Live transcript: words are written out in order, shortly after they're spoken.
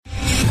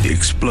The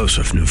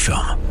explosive new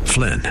film,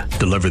 Flynn,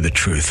 deliver the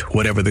truth,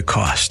 whatever the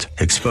cost,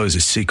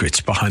 exposes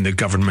secrets behind the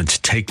government's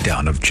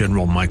takedown of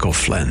General Michael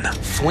Flynn.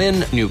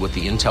 Flynn knew what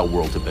the intel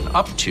world had been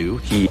up to.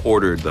 He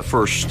ordered the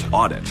first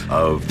audit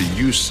of the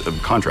use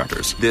of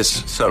contractors.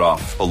 This set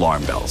off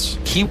alarm bells.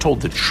 He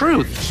told the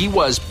truth. He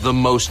was the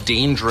most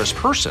dangerous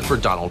person for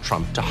Donald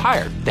Trump to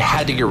hire. They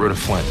had to get rid of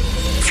Flynn.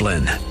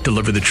 Flynn,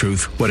 deliver the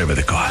truth, whatever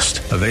the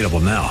cost. Available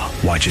now.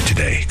 Watch it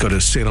today. Go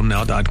to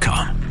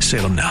salemnow.com.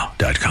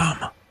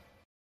 salemnow.com.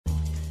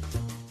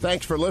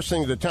 Thanks for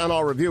listening to the Town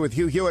Hall Review with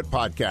Hugh Hewitt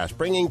podcast,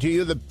 bringing to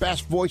you the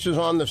best voices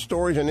on the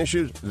stories and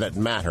issues that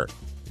matter.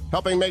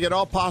 Helping make it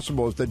all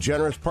possible is the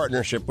generous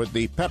partnership with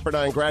the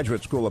Pepperdine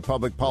Graduate School of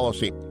Public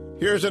Policy.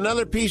 Here's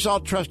another piece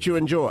I'll trust you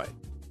enjoy.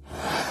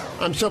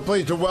 I'm so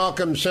pleased to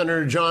welcome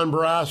Senator John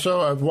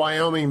Barrasso of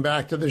Wyoming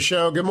back to the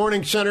show. Good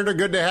morning, Senator.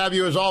 Good to have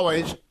you as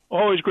always.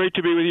 Always great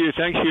to be with you.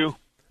 Thank you.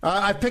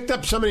 I picked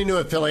up so many new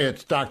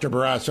affiliates, Dr.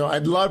 Barrasso.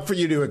 I'd love for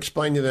you to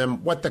explain to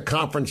them what the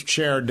conference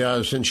chair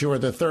does, since you are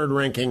the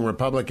third-ranking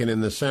Republican in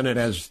the Senate,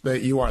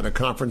 you are the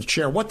conference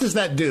chair. What does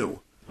that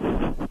do?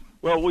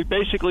 Well, we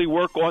basically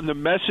work on the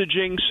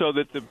messaging so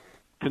that the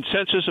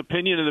consensus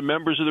opinion of the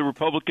members of the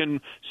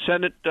Republican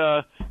Senate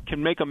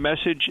can make a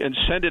message and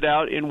send it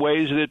out in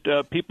ways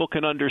that people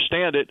can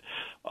understand it,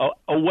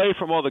 away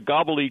from all the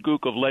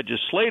gobbledygook of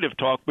legislative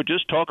talk, but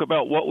just talk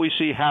about what we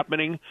see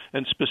happening,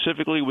 and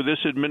specifically with this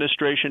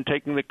administration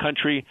taking the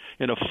country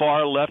in a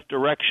far left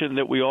direction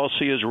that we all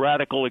see as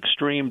radical,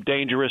 extreme,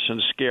 dangerous,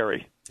 and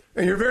scary.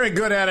 And you're very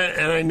good at it,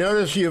 and I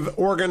notice you've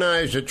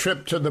organized a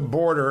trip to the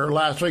border.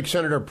 Last week,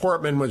 Senator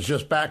Portman was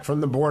just back from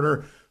the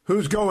border.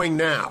 Who's going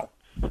now?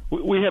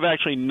 We have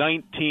actually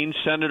 19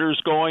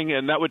 senators going,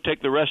 and that would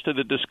take the rest of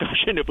the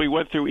discussion if we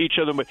went through each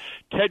of them. But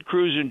Ted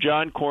Cruz and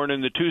John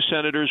Cornyn, the two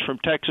senators from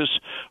Texas,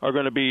 are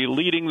going to be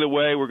leading the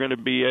way. We're going to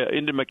be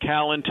into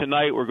McAllen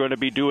tonight. We're going to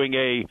be doing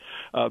a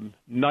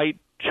night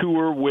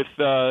tour with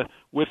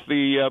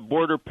the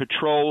Border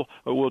Patrol.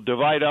 We'll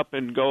divide up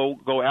and go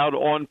out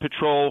on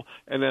patrol,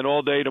 and then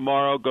all day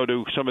tomorrow go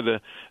to some of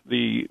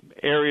the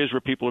areas where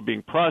people are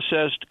being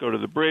processed, go to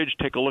the bridge,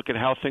 take a look at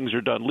how things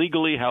are done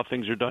legally, how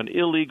things are done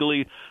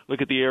illegally,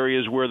 look at the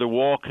areas where the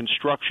wall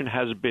construction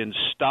has been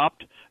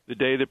stopped the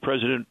day that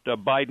President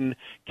Biden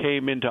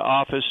came into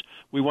office.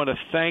 We want to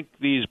thank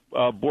these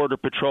Border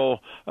Patrol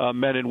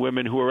men and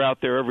women who are out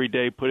there every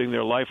day putting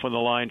their life on the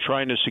line,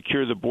 trying to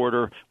secure the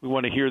border. We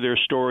want to hear their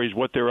stories,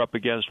 what they're up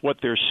against, what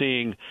they're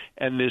seeing,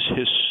 and this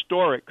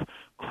historic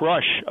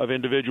crush of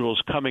individuals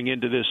coming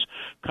into this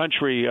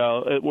country.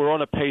 We're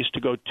on a pace to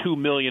go 2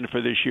 million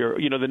for this year.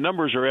 You know, the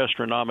numbers are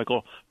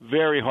astronomical,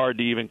 very hard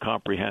to even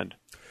comprehend.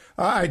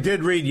 I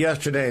did read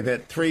yesterday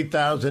that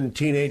 3,000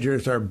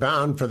 teenagers are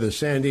bound for the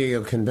San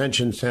Diego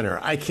Convention Center.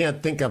 I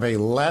can't think of a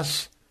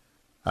less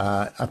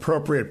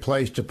appropriate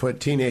place to put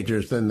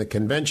teenagers than the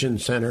Convention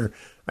Center.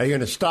 Are you going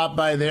to stop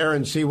by there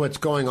and see what's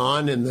going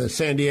on in the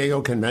San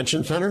Diego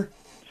Convention Center?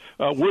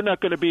 We're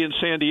not going to be in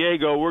San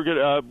Diego. We're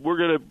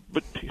gonna,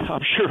 but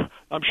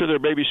I'm sure there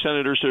may be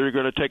senators that are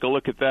going to take a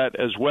look at that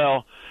as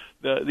well.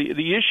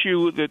 The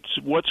issue that's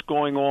what's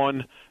going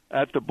on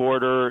at the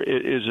border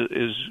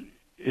is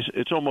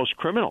it's almost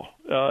criminal.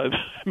 I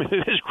mean,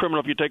 it is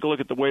criminal if you take a look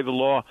at the way the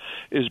law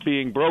is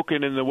being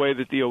broken and the way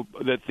that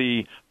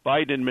the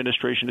Biden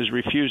administration is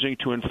refusing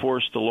to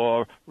enforce the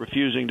law,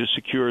 refusing to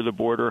secure the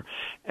border,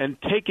 and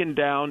taking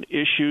down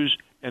issues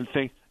and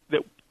things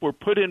that were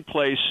put in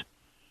place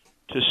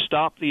to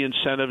stop the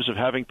incentives of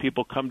having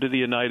people come to the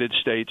United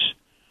States.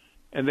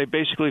 And they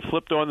basically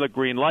flipped on the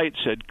green light,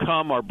 said,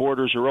 come, our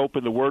borders are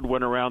open. The word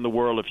went around the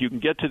world. If you can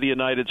get to the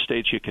United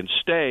States, you can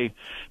stay.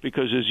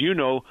 Because, as you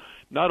know,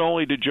 not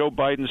only did Joe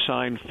Biden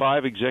sign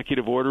 5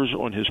 executive orders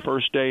on his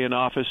first day in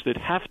office that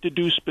have to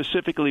do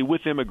specifically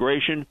with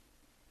immigration,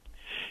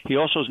 he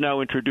also has now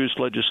introduced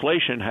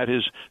legislation,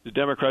 the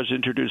Democrats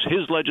introduced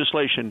his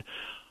legislation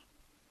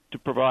to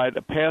provide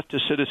a path to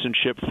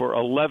citizenship for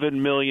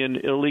 11 million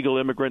illegal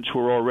immigrants who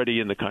are already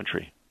in the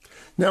country.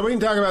 Now, we can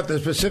talk about the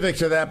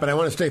specifics of that, but I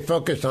want to stay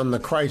focused on the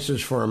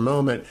crisis for a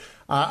moment.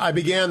 I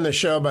began the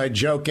show by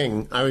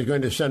joking I was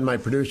going to send my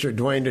producer,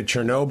 Dwayne, to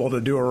Chernobyl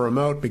to do a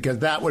remote because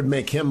that would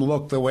make him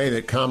look the way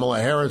that Kamala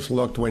Harris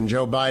looked when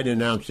Joe Biden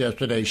announced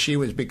yesterday she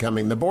was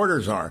becoming the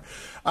border czar.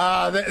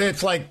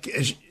 It's like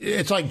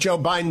Joe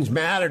Biden's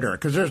mad at her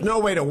because there's no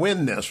way to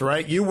win this,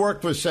 right? You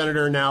worked with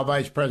Senator, now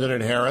Vice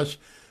President Harris.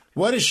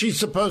 What is she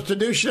supposed to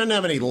do? She doesn't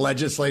have any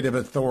legislative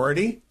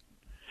authority.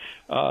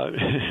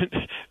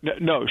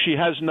 No, she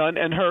has none,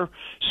 and her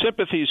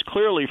sympathies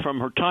clearly from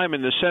her time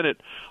in the Senate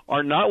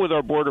are not with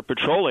our Border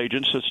Patrol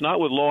agents. It's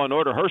not with law and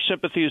order. Her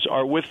sympathies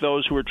are with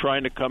those who are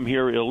trying to come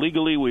here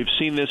illegally. We've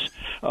seen this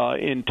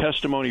in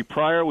testimony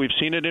prior. We've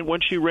seen it when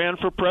she ran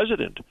for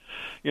president.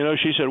 You know,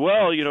 she said,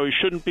 well, you know, he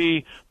shouldn't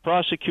be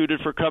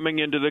prosecuted for coming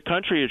into the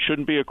country. It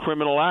shouldn't be a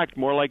criminal act,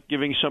 more like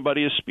giving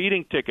somebody a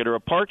speeding ticket or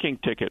a parking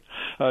ticket.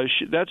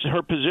 That's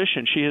her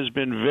position. She has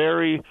been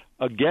very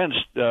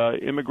against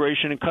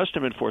immigration and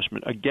custom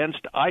enforcement, against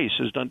ICE,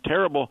 has done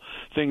terrible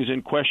things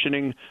in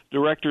questioning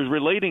directors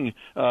relating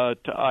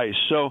to ICE.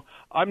 So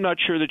I'm not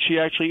sure that she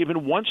actually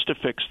even wants to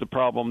fix the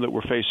problem that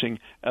we're facing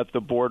at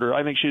the border.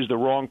 I think she's the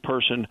wrong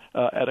person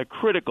at a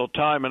critical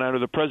time. And I know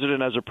the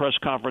president has a press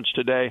conference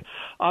today.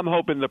 I'm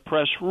hoping the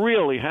press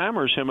really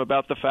hammers him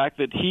about the fact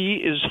that he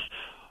is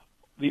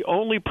the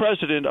only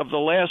president of the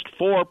last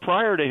 4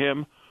 prior to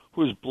him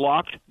who's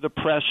blocked the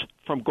press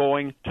from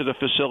going to the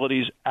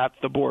facilities at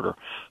the border.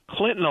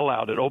 Clinton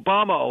allowed it.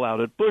 Obama allowed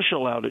it. Bush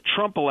allowed it.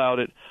 Trump allowed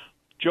it.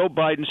 Joe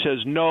Biden says,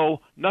 no,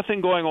 nothing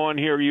going on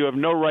here. You have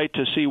no right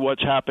to see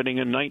what's happening,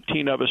 and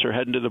 19 of us are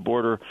heading to the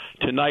border.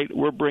 Tonight,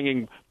 we're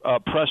bringing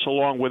press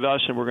along with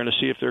us, and we're going to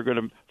see if they're going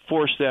to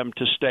force them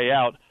to stay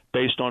out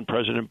based on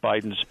President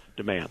Biden's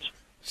demands.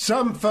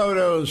 Some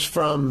photos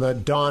from the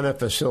Donna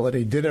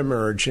facility did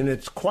emerge, and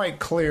it's quite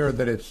clear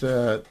that it's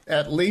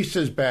at least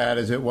as bad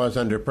as it was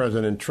under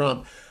President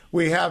Trump.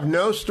 We have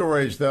no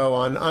stories, though,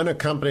 on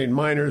unaccompanied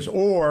minors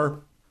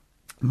or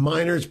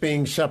minors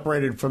being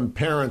separated from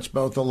parents,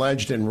 both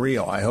alleged and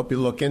real. I hope you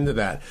look into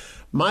that.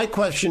 My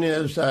question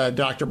is,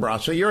 Dr.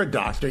 Barrasso, you're a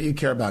doctor. You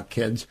care about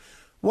kids.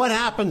 What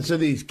happens to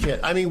these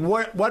kids? I mean,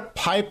 what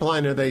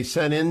pipeline are they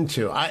sent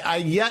into?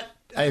 I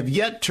have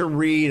yet to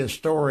read a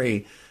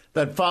story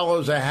that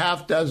follows a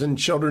half dozen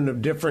children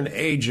of different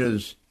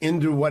ages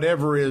into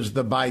whatever is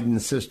the Biden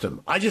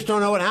system. I just don't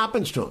know what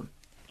happens to them.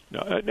 No,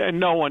 and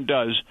no one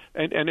does.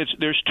 And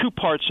there's 2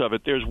 parts of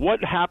it. There's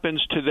what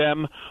happens to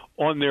them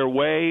on their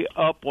way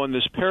up on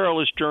this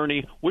perilous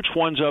journey. Which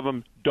ones of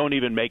them don't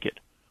even make it?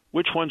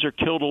 Which ones are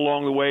killed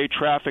along the way,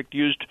 trafficked,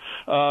 used,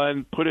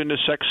 and put into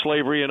sex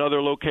slavery and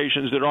other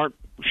locations that aren't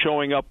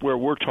showing up where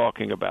we're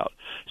talking about.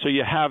 So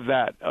you have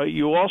that.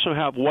 You also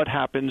have what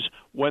happens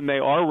when they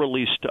are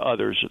released to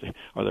others.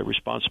 Are they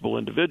responsible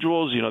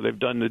individuals? You know, they've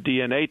done the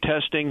DNA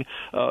testing,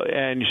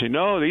 and you say,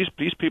 no,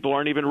 these people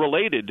aren't even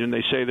related, and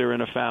they say they're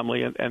in a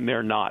family, and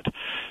they're not.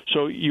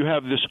 So you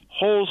have this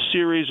whole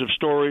series of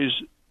stories.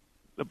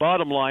 The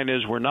bottom line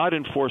is we're not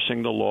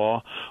enforcing the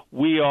law.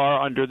 We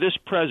are, under this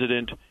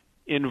president,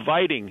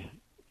 inviting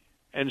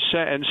and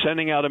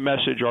sending out a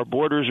message. Our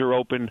borders are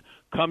open.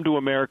 Come to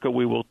America.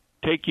 We will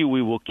take you.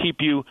 We will keep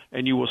you,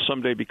 and you will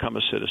someday become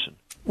a citizen.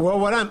 Well,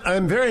 what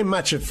I'm very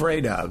much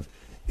afraid of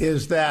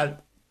is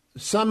that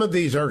some of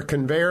these are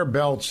conveyor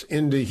belts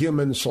into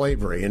human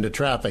slavery, into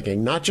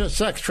trafficking, not just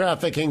sex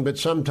trafficking, but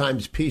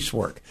sometimes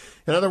piecework.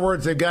 In other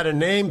words, they've got a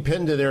name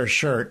pinned to their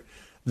shirt.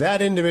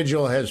 That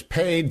individual has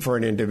paid for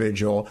an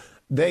individual.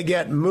 They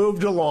get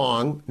moved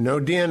along,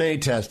 no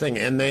DNA testing,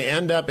 and they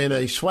end up in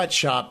a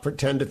sweatshop for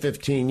 10 to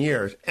 15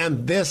 years.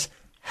 And this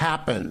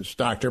happens,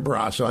 Dr.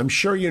 Barrasso. I'm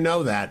sure you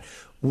know that.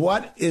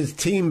 What is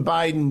Team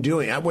Biden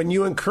doing? When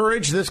you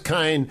encourage this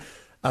kind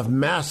of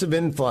massive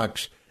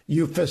influx,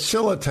 you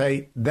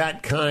facilitate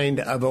that kind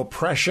of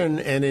oppression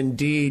and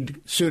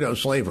indeed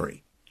pseudo-slavery.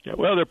 Yeah,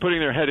 well, they're putting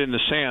their head in the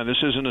sand.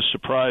 This isn't a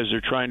surprise.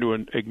 They're trying to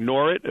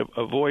ignore it,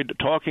 avoid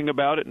talking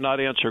about it, not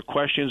answer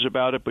questions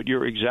about it, but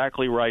you're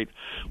exactly right.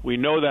 We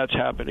know that's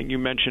happening. You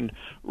mentioned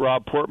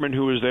Rob Portman,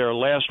 who was there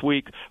last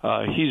week.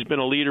 He's been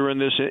a leader in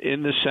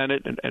the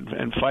Senate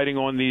and fighting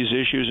on these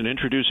issues and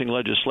introducing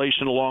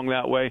legislation along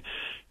that way.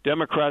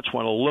 Democrats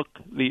want to look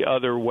the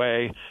other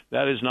way.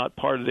 That is not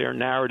part of their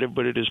narrative,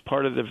 but it is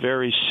part of the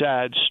very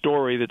sad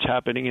story that's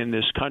happening in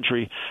this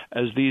country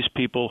as these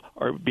people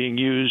are being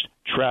used,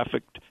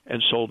 trafficked,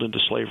 and sold into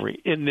slavery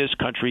in this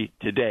country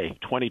today,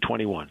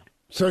 2021.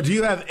 So do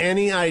you have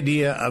any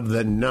idea of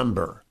the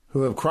number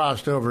who have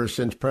crossed over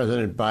since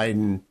President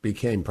Biden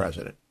became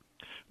president?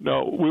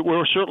 No,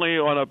 we're certainly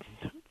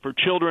for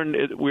children,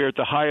 we're at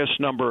the highest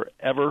number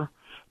ever.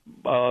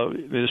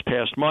 This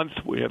past month,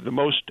 we have the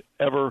most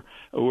ever.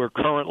 We're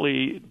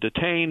currently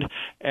detained,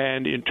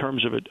 and in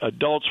terms of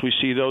adults, we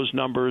see those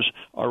numbers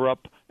are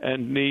up.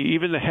 And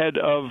even the head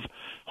of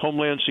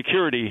Homeland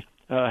Security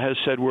has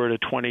said we're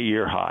at a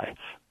 20-year high.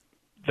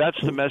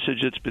 That's the message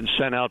that's been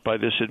sent out by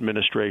this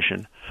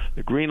administration.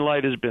 The green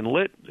light has been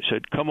lit. They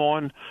said, "Come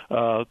on,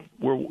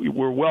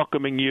 we're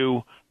welcoming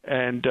you,"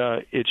 and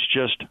it's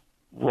just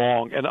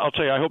wrong. And I'll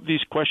tell you, I hope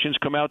these questions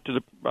come out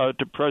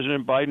to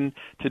President Biden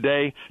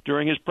today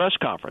during his press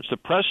conference. The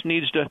press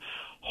needs to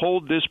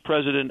hold this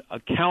president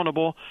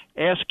accountable,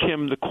 ask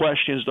him the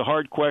questions, the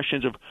hard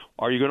questions of,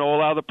 are you going to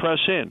allow the press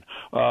in?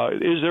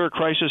 Is there a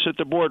crisis at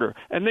the border?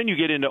 And then you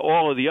get into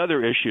all of the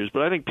other issues.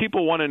 But I think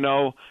people want to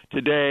know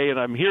today, and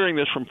I'm hearing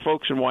this from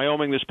folks in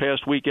Wyoming this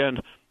past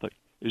weekend,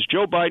 is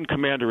Joe Biden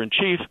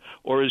commander-in-chief,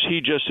 or is he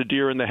just a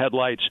deer in the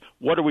headlights?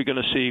 What are we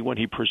going to see when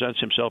he presents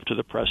himself to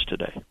the press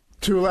today?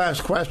 2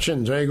 last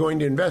questions. Are you going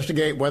to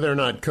investigate whether or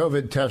not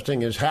COVID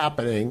testing is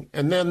happening?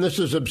 And then this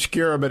is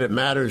obscure, but it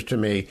matters to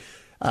me.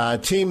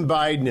 Team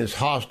Biden is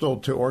hostile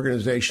to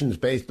organizations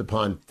based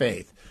upon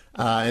faith,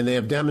 and they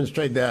have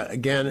demonstrated that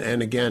again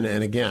and again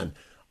and again.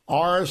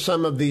 Are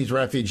some of these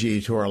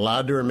refugees who are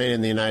allowed to remain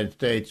in the United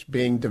States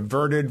being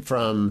diverted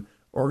from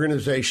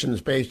organizations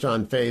based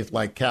on faith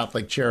like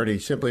Catholic Charity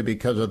simply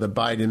because of the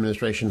Biden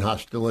administration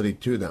hostility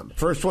to them?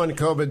 First one,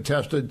 COVID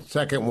tested.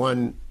 Second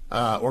one,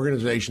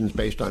 organizations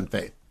based on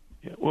faith.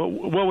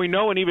 Well, we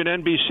know, and even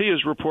NBC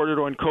has reported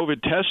on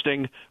COVID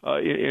testing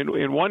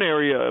in one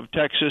area of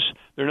Texas.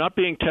 They're not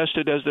being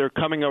tested as they're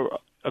coming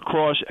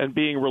across and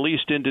being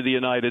released into the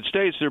United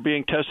States. They're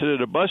being tested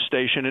at a bus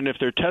station, and if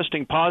they're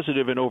testing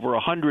positive, and over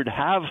 100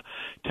 have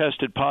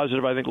tested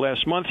positive, I think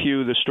last month,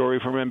 Hugh, the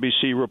story from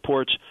NBC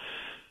reports,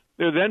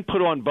 they're then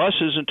put on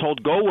buses and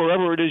told, go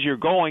wherever it is you're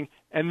going,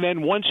 and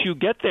then once you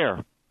get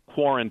there,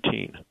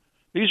 quarantine.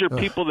 These are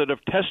people that have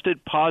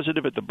tested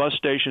positive at the bus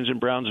stations in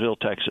Brownsville,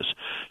 Texas.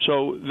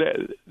 So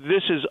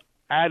this is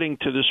adding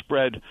to the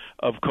spread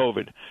of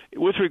COVID.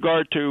 With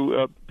regard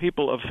to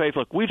people of faith,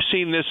 look, we've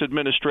seen this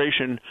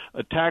administration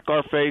attack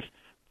our faith,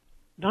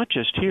 not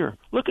just here.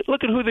 Look at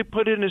who they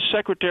put in as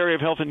Secretary of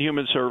Health and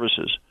Human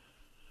Services.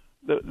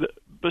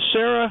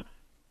 Becerra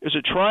is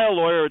a trial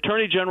lawyer,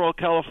 Attorney General of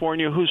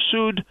California, who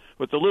sued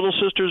with the Little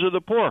Sisters of the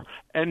Poor.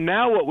 And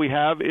now what we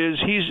have is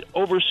he's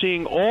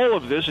overseeing all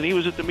of this, and he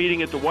was at the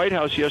meeting at the White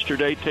House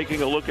yesterday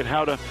taking a look at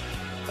how to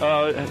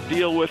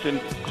deal with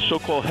and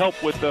so-called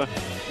help with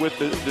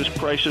this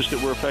crisis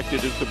that we're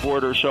affected at the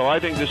border. So I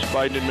think this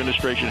Biden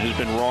administration has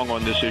been wrong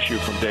on this issue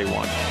from day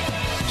one.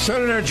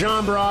 Senator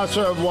John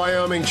Barrasso of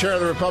Wyoming, chair of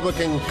the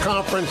Republican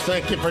Conference,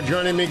 thank you for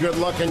joining me. Good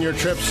luck on your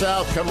trip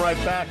south. Come right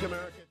back,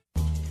 America.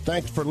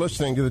 Thanks for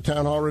listening to the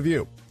Town Hall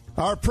Review.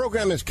 Our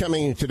program is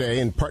coming today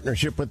in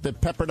partnership with the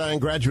Pepperdine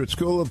Graduate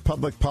School of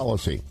Public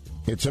Policy.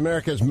 It's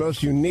America's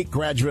most unique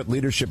graduate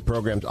leadership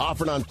programs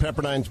offered on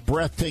Pepperdine's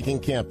breathtaking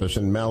campus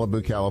in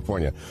Malibu,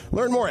 California.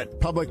 Learn more at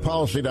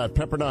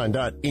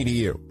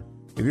publicpolicy.pepperdine.edu.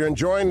 If you're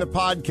enjoying the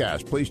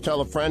podcast, please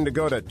tell a friend to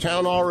go to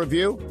Town Hall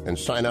Review and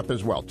sign up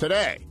as well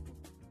today.